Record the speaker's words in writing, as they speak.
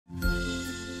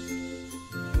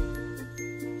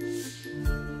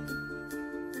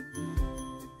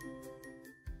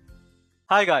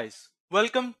Hi guys,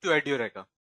 welcome to Edureka.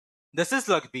 This is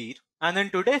Lakhbir, and in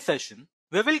today's session,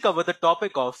 we will cover the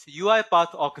topic of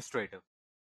UiPath Orchestrator,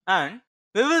 and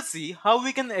we will see how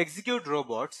we can execute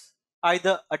robots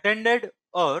either attended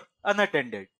or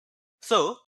unattended.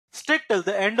 So, stick till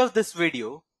the end of this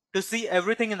video to see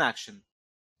everything in action.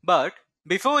 But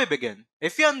before we begin,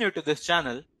 if you are new to this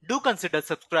channel, do consider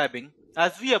subscribing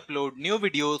as we upload new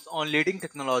videos on leading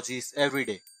technologies every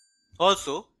day.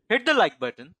 Also, hit the like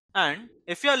button, and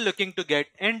if you are looking to get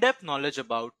in-depth knowledge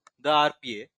about the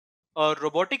RPA or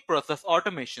robotic process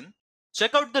automation,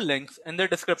 check out the links in the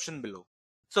description below.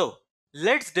 So,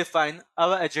 let's define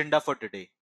our agenda for today.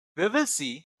 We will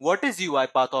see what is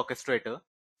UiPath Orchestrator,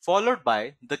 followed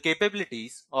by the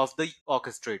capabilities of the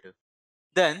orchestrator.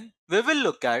 Then, we will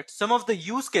look at some of the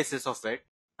use cases of it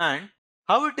and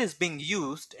how it is being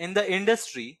used in the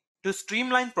industry to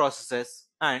streamline processes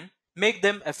and make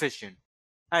them efficient.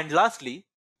 And lastly,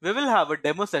 we will have a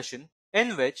demo session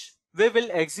in which we will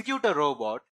execute a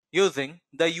robot using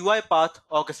the UiPath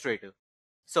Orchestrator.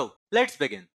 So, let's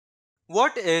begin.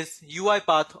 What is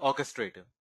UiPath Orchestrator?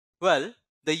 Well,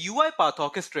 the UiPath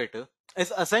Orchestrator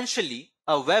is essentially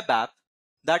a web app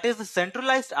that is a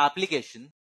centralized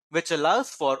application which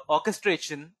allows for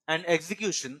orchestration and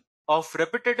execution of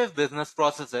repetitive business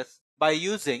processes by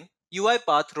using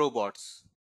UiPath robots.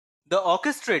 The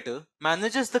orchestrator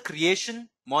manages the creation,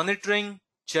 monitoring,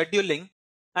 scheduling,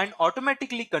 and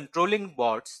automatically controlling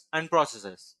bots and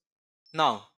processes.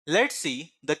 Now, let's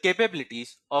see the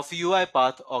capabilities of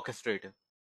UiPath Orchestrator.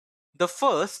 The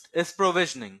first is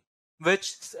provisioning,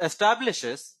 which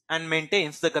establishes and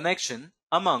maintains the connection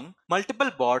among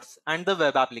multiple bots and the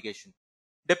web application.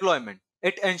 Deployment.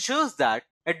 It ensures that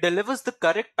it delivers the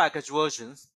correct package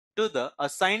versions to the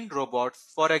assigned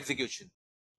robots for execution.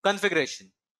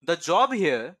 Configuration. The job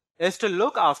here is to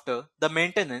look after the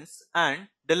maintenance and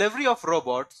delivery of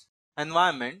robots,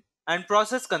 environment, and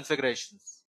process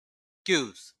configurations.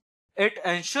 Queues. It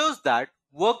ensures that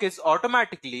work is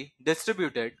automatically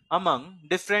distributed among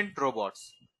different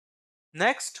robots.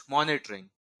 Next, monitoring.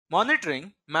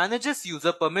 Monitoring manages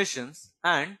user permissions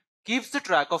and keeps the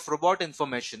track of robot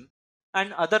information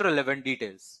and other relevant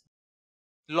details.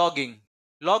 Logging.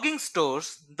 Logging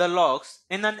stores the logs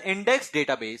in an index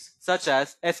database such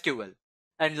as SQL.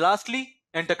 And lastly,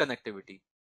 interconnectivity.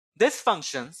 This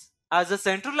functions as a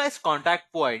centralized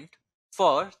contact point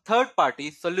for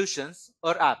third-party solutions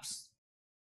or apps.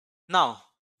 Now,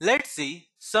 let's see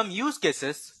some use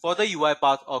cases for the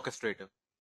UiPath Orchestrator.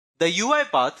 The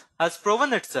UiPath has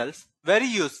proven itself very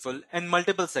useful in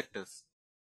multiple sectors.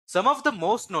 Some of the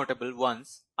most notable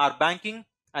ones are banking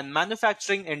and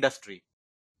manufacturing industry.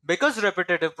 Because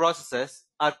repetitive processes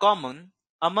are common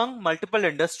among multiple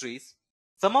industries,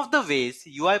 some of the ways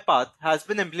UiPath has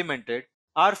been implemented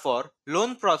are for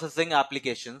loan processing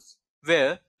applications,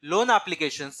 where loan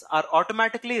applications are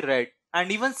automatically read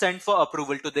and even sent for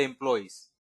approval to the employees.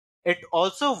 It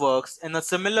also works in a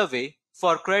similar way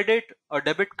for credit or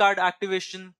debit card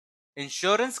activation,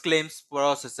 insurance claims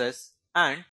processes,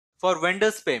 and for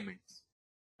vendors' payments.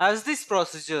 As these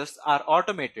procedures are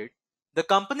automated, the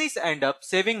companies end up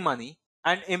saving money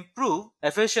and improve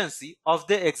efficiency of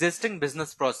their existing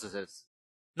business processes.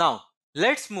 Now,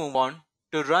 let's move on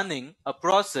to running a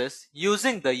process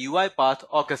using the UiPath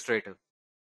Orchestrator.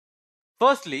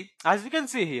 Firstly, as you can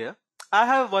see here, I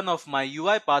have one of my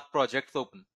UiPath projects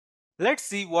open. Let's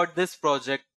see what this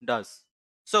project does.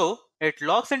 So, it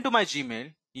logs into my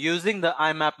Gmail using the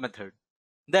IMAP method.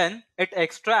 Then, it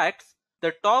extracts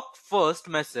the top first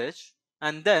message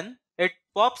and then it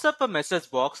pops up a message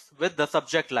box with the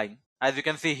subject line, as you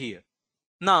can see here.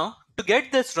 Now, to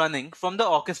get this running from the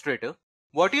orchestrator,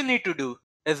 what you need to do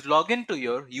is log into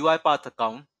your UiPath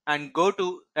account and go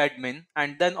to admin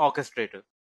and then orchestrator.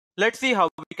 Let's see how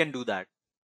we can do that.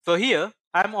 So here,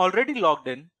 I'm already logged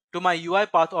in to my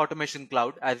UiPath Automation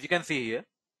Cloud, as you can see here.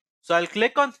 So I'll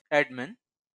click on admin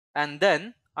and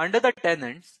then under the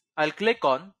tenants, I'll click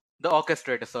on the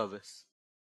orchestrator service.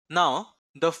 Now,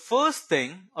 the first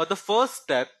thing or the first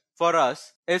step for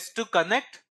us is to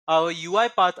connect our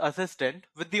UiPath Assistant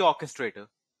with the orchestrator.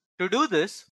 To do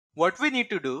this, what we need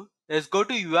to do is go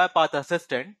to UiPath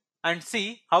Assistant and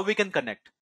see how we can connect.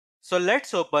 So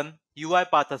let's open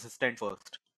UiPath Assistant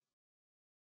first.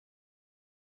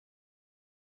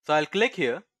 So I'll click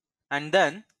here and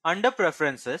then under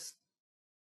Preferences,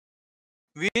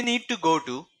 we need to go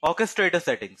to Orchestrator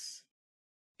Settings.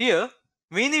 Here,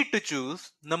 we need to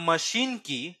choose the machine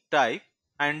key type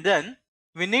and then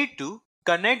we need to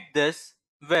connect this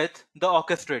with the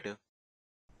orchestrator.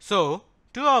 So,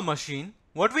 to our machine,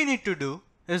 what we need to do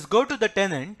is go to the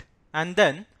tenant and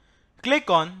then click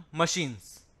on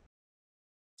Machines.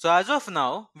 So as of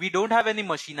now, we don't have any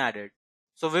machine added.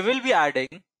 So we will be adding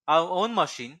our own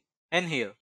machine in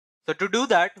here. So to do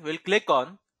that, we'll click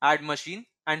on Add Machine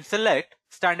and select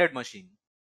Standard Machine.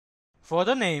 For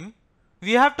the name,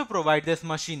 we have to provide this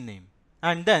machine name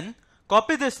and then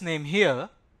copy this name here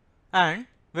and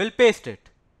we'll paste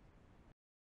it.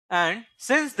 And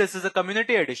since this is a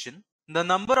community edition, the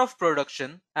number of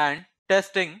production and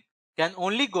testing can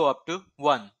only go up to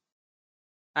 1.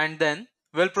 And then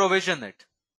we'll provision it.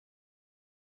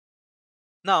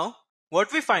 Now,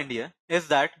 what we find here is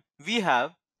that we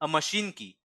have a machine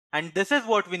key, and this is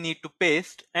what we need to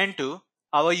paste into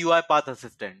our UiPath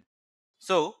assistant.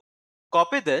 So,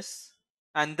 copy this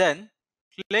and then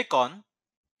click on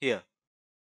here.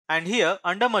 And here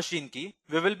under machine key,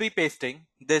 we will be pasting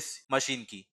this machine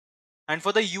key. And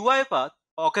for the UiPath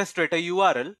Orchestrator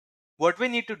URL, what we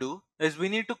need to do is we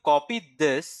need to copy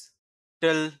this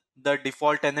till the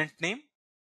default tenant name.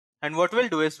 And what we'll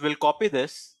do is we'll copy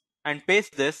this and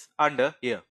paste this under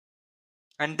here.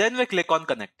 And then we click on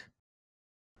connect.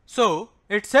 So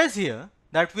it says here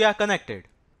that we are connected.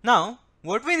 Now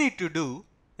what we need to do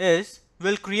is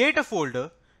we'll create a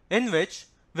folder in which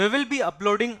we will be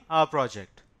uploading our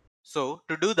project. So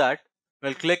to do that,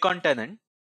 we'll click on tenant.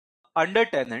 Under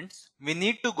tenants, we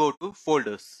need to go to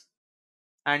folders.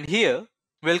 And here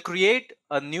we'll create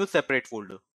a new separate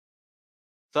folder.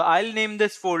 So I'll name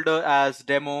this folder as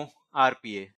demo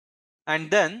RPA.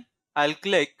 And then I'll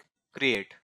click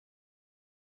create.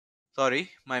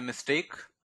 Sorry, my mistake.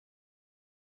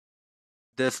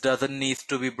 This doesn't need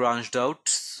to be branched out,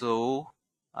 so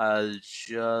I'll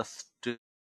just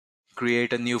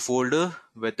create a new folder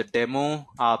with the demo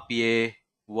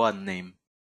RPA1 name.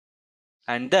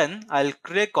 And then I'll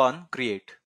click on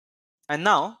create. And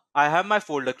now I have my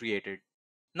folder created.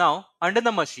 Now under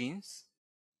the machines,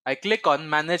 I click on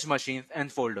manage machines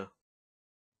and folder.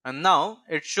 And now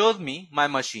it shows me my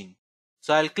machine.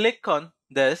 So I'll click on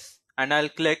this and I'll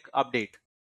click update.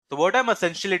 So what I'm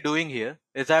essentially doing here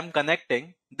is I'm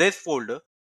connecting this folder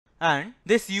and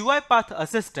this UiPath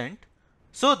assistant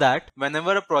so that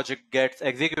whenever a project gets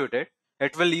executed,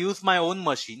 it will use my own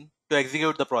machine to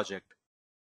execute the project.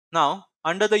 Now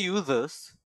under the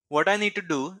users, what I need to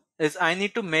do is I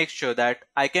need to make sure that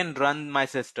I can run my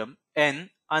system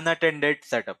in unattended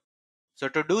setup. So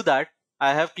to do that,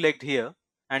 I have clicked here,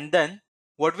 and then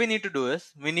what we need to do is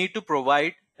we need to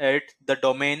provide it the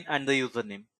domain and the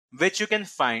username, which you can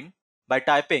find by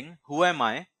typing who am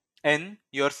I in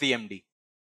your CMD.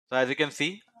 So as you can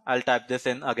see, I'll type this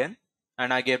in again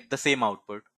and I get the same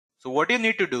output. So what you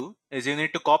need to do is you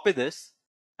need to copy this,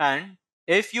 and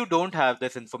if you don't have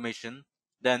this information,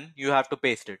 then you have to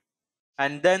paste it.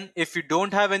 And then if you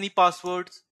don't have any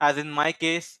passwords, as in my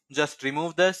case, just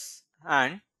remove this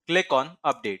and click on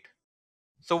update.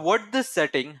 So what this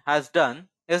setting has done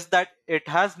is that it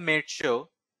has made sure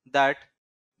that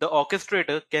the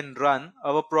orchestrator can run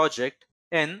our project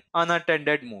in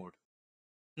unattended mode.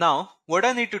 Now what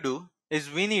I need to do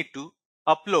is we need to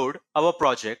upload our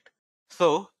project.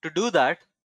 So to do that,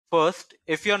 first,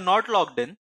 if you're not logged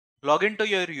in, log into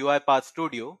your UiPath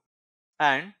Studio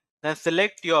and then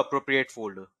select your appropriate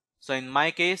folder. So in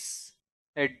my case,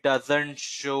 it doesn't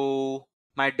show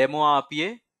my demo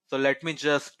RPA. So let me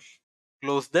just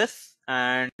close this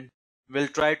and we'll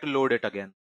try to load it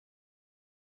again.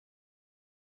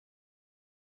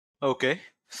 Okay,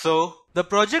 so the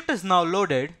project is now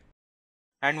loaded,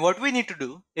 and what we need to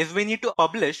do is we need to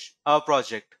publish our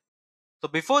project. So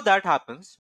before that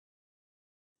happens,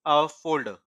 our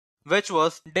folder, which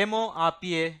was demo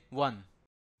RPA1.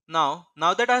 Now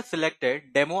that I've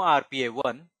selected demo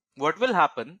RPA1, what will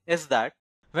happen is that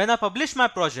when I publish my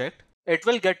project, it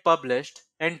will get published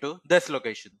into this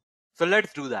location. So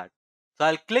let's do that. So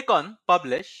I'll click on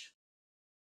publish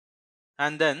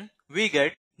and then we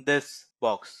get this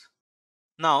box.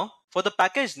 Now for the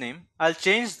package name, I'll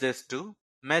change this to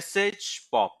message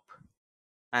pop,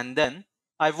 and then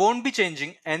I won't be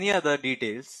changing any other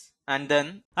details, and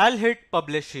then I'll hit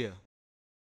publish here.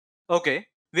 Okay,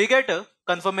 we get a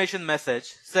confirmation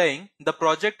message saying the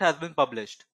project has been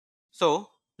published. So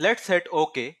let's hit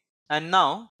OK, and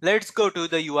now let's go to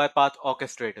the UiPath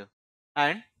Orchestrator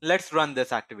and let's run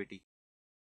this activity.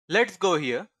 Let's go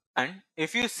here, and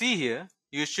if you see here,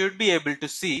 you should be able to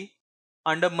see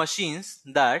under machines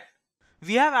that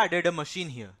we have added a machine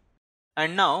here.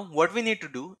 And now what we need to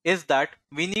do is that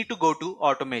we need to go to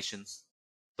automations.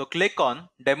 So click on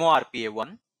demo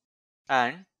RPA1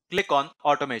 and click on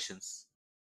automations.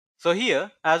 So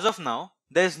here, as of now,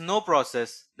 there is no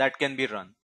process that can be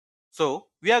run. So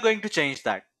we are going to change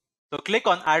that. So click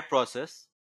on add process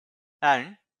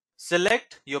and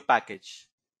select your package.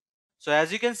 So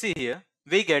as you can see here,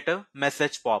 we get a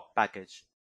message pop package.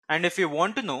 And if you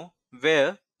want to know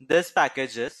where this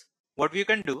package is, what you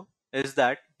can do is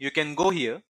that you can go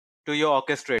here to your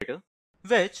orchestrator,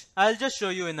 which I'll just show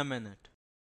you in a minute.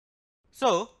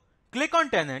 So click on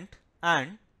tenant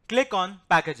and click on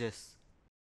packages.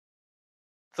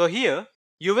 So here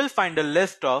you will find a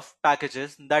list of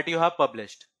packages that you have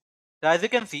published. So as you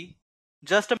can see,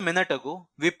 just a minute ago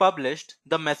we published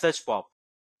the message pop.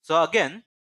 So again,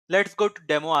 let's go to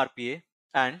demo RPA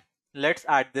and let's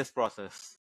add this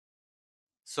process.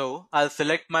 So I'll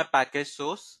select my package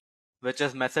source, which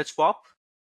is message pop,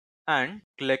 and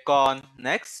click on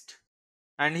next.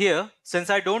 And here, since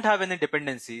I don't have any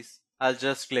dependencies, I'll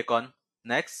just click on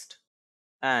next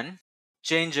and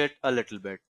change it a little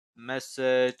bit.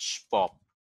 Message pop.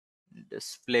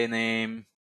 Display name,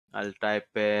 I'll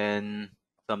type in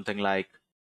something like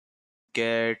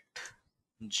get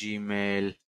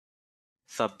Gmail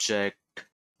subject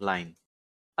line.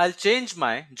 I'll change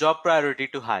my job priority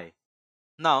to high.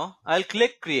 Now I'll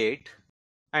click create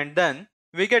and then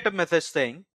we get a message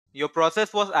saying your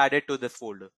process was added to this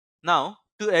folder. Now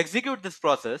to execute this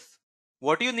process,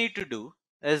 what you need to do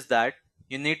is that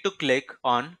you need to click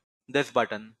on this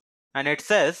button and it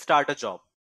says start a job.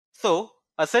 So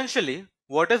essentially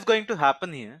what is going to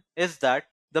happen here is that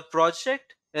the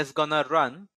project is gonna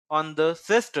run on the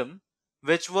system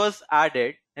which was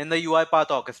added in the UiPath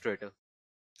Orchestrator,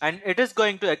 and it is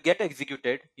going to get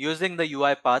executed using the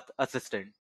UiPath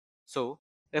assistant. So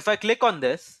if I click on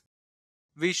this,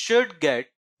 we should get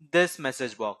this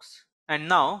message box. And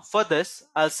now for this,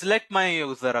 I'll select my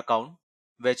user account,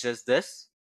 which is this,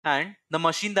 and the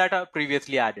machine that I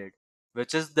previously added,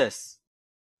 which is this.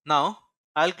 Now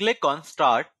I'll click on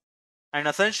start, and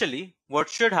essentially what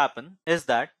should happen is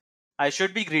that I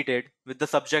should be greeted with the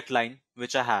subject line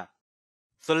which I have.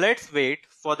 So let's wait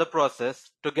for the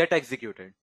process to get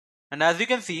executed. And as you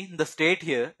can see, the state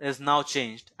here is now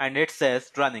changed and it says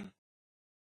running.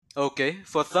 Okay,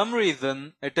 for some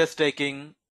reason it is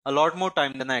taking a lot more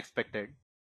time than I expected,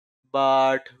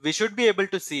 but we should be able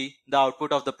to see the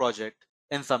output of the project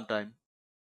in some time.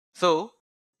 So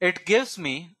it gives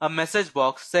me a message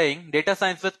box saying Data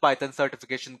Science with Python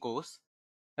certification course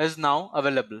is now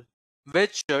available,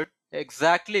 which should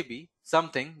exactly be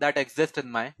something that exists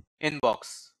in my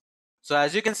inbox. So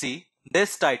as you can see,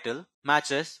 this title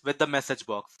matches with the message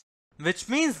box, which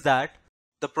means that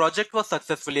the project was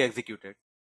successfully executed.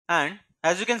 And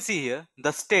as you can see here,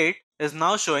 the state is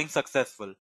now showing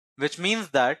successful, which means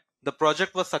that the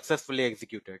project was successfully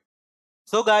executed.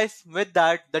 So guys, with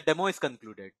that, the demo is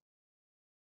concluded.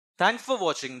 Thanks for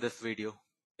watching this video.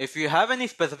 If you have any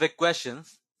specific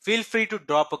questions, feel free to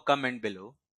drop a comment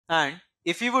below. And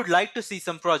if you would like to see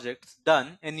some projects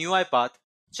done in UiPath,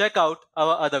 check out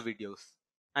our other videos.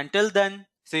 Until then,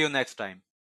 see you next time.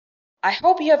 I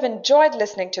hope you have enjoyed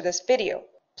listening to this video.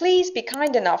 Please be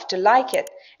kind enough to like it,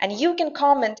 and you can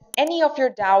comment any of your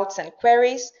doubts and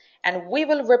queries, and we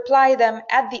will reply them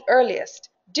at the earliest.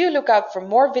 Do look out for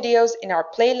more videos in our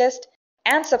playlist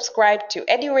and subscribe to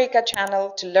Edureka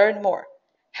channel to learn more.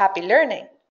 Happy learning!